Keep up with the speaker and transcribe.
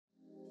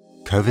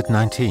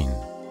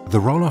COVID-19, the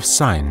role of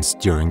science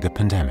during the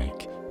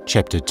pandemic.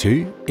 Chapter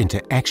 2,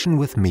 Interaction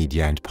with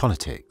Media and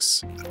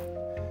Politics.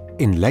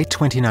 In late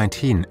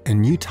 2019, a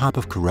new type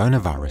of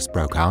coronavirus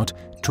broke out,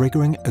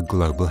 triggering a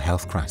global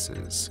health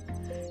crisis.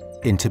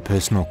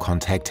 Interpersonal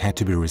contact had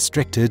to be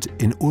restricted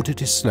in order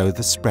to slow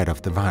the spread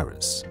of the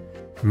virus.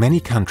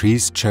 Many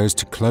countries chose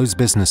to close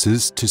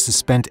businesses, to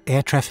suspend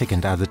air traffic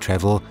and other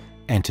travel,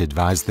 and to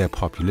advise their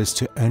populace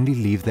to only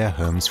leave their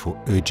homes for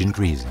urgent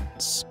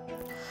reasons.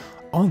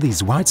 All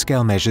these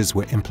wide-scale measures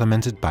were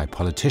implemented by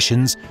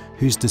politicians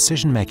whose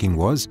decision-making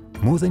was,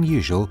 more than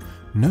usual,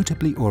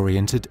 notably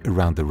oriented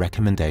around the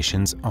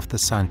recommendations of the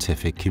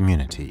scientific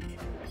community.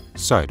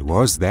 So it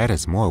was that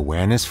as more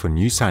awareness for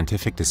new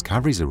scientific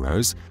discoveries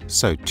arose,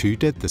 so too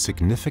did the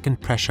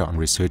significant pressure on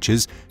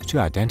researchers to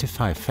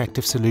identify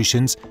effective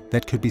solutions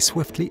that could be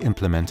swiftly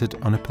implemented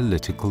on a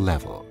political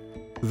level.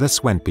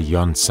 This went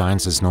beyond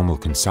science's normal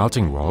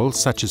consulting role,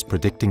 such as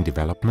predicting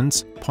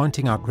developments,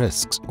 pointing out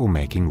risks, or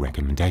making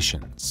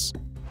recommendations.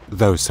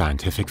 Though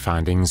scientific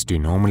findings do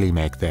normally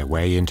make their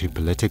way into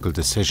political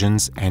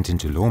decisions and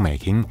into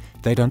lawmaking,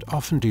 they don't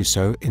often do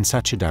so in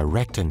such a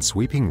direct and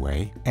sweeping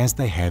way as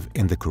they have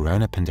in the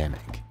corona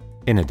pandemic.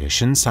 In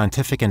addition,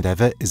 scientific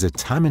endeavor is a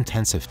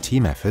time-intensive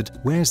team effort,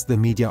 whereas the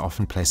media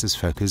often places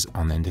focus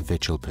on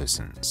individual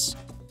persons.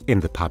 In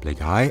the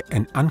public eye,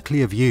 an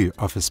unclear view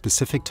of a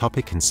specific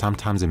topic can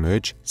sometimes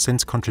emerge,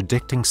 since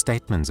contradicting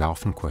statements are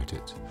often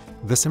quoted.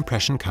 This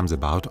impression comes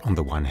about on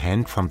the one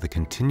hand from the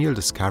continual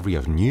discovery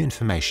of new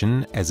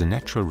information as a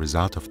natural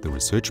result of the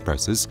research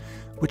process,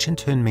 which in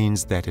turn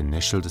means that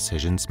initial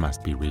decisions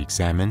must be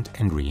re-examined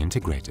and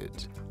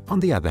reintegrated. On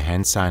the other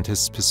hand,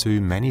 scientists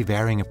pursue many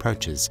varying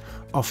approaches,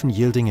 often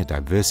yielding a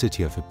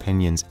diversity of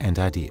opinions and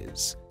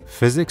ideas.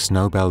 Physics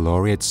Nobel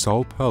laureate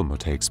Saul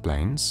Perlmutter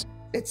explains,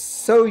 "It's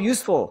so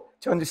useful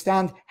to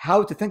understand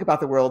how to think about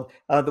the world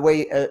the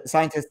way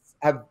scientists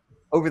have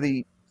over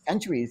the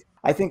centuries.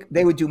 I think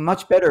they would do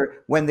much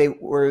better when they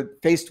were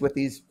faced with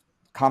these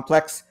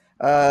complex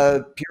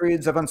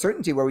periods of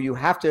uncertainty where you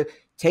have to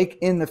take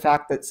in the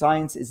fact that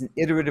science is an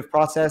iterative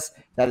process,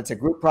 that it's a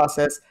group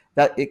process,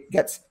 that it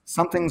gets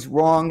some things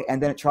wrong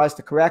and then it tries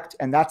to correct,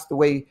 and that's the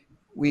way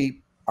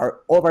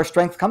all of our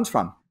strength comes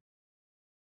from."